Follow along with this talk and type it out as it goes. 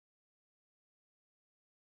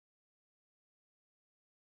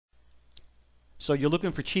So you're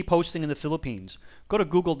looking for cheap hosting in the Philippines. Go to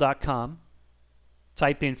google.com,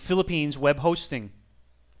 type in Philippines web hosting.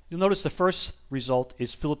 You'll notice the first result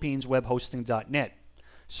is philippineswebhosting.net.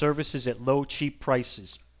 Services at low, cheap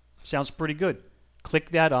prices. Sounds pretty good. Click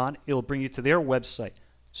that on. It'll bring you to their website.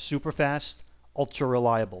 Super fast, ultra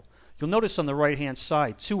reliable. You'll notice on the right-hand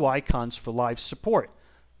side 2 icons for live support.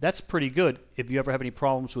 That's pretty good if you ever have any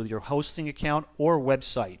problems with your hosting account or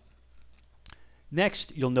website.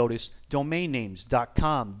 Next, you'll notice domain names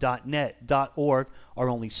 .com, .net, .org are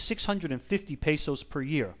only 650 pesos per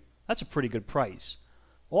year. That's a pretty good price.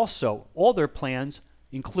 Also, all their plans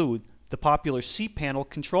include the popular cPanel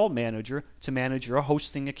Control Manager to manage your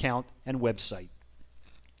hosting account and website.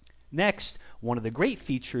 Next, one of the great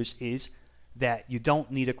features is that you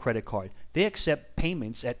don't need a credit card. They accept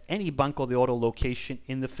payments at any Banco de Oro location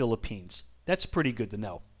in the Philippines. That's pretty good to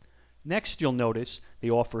know. Next, you'll notice they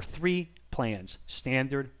offer 3 plans: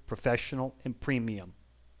 standard, professional, and premium.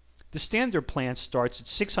 The standard plan starts at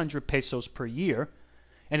 600 pesos per year,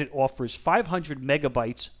 and it offers 500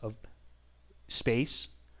 megabytes of space,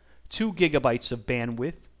 2 gigabytes of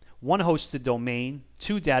bandwidth, 1 hosted domain,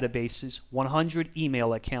 2 databases, 100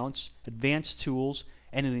 email accounts, advanced tools,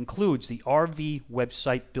 and it includes the RV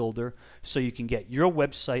website builder so you can get your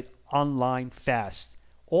website online fast,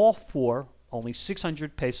 all for only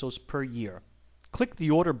 600 pesos per year. Click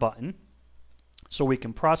the order button so we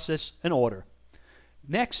can process an order.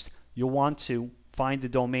 Next, you'll want to find the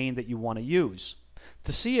domain that you want to use.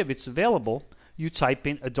 To see if it's available, you type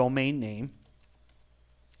in a domain name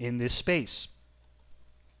in this space.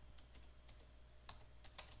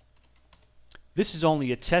 This is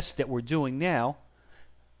only a test that we're doing now.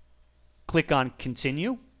 Click on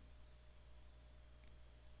Continue,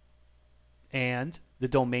 and the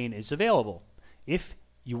domain is available. If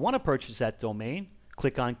you want to purchase that domain,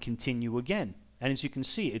 click on Continue again. And as you can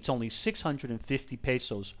see, it's only 650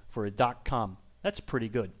 pesos for a .com. That's pretty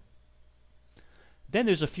good. Then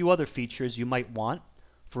there's a few other features you might want.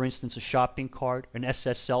 For instance, a shopping cart, an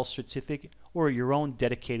SSL certificate, or your own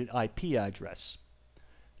dedicated IP address.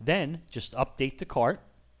 Then just update the cart.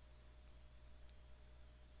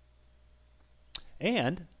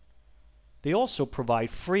 And they also provide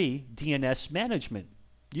free DNS management.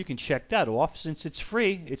 You can check that off. Since it's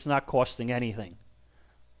free, it's not costing anything.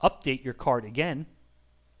 Update your cart again,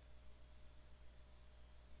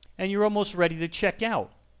 and you're almost ready to check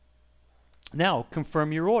out. Now,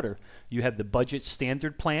 confirm your order. You have the budget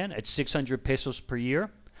standard plan at 600 pesos per year.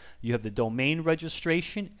 You have the domain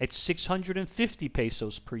registration at 650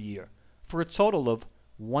 pesos per year, for a total of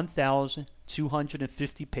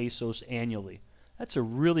 1,250 pesos annually. That's a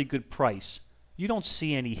really good price. You don't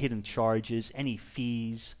see any hidden charges, any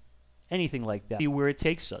fees, anything like that. See where it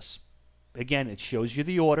takes us. Again, it shows you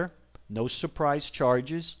the order, no surprise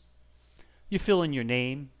charges. You fill in your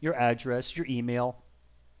name, your address, your email,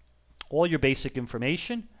 all your basic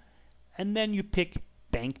information, and then you pick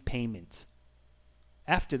bank payment.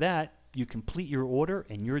 After that, you complete your order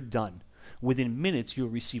and you're done. Within minutes, you'll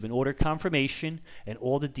receive an order confirmation and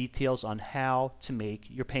all the details on how to make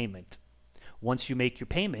your payment. Once you make your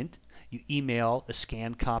payment, you email a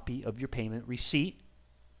scanned copy of your payment receipt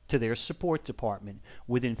to their support department.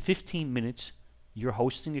 Within 15 minutes, your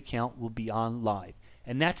hosting account will be on live.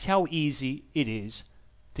 And that's how easy it is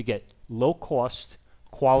to get low-cost,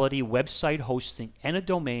 quality website hosting and a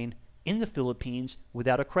domain in the Philippines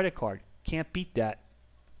without a credit card. Can't beat that.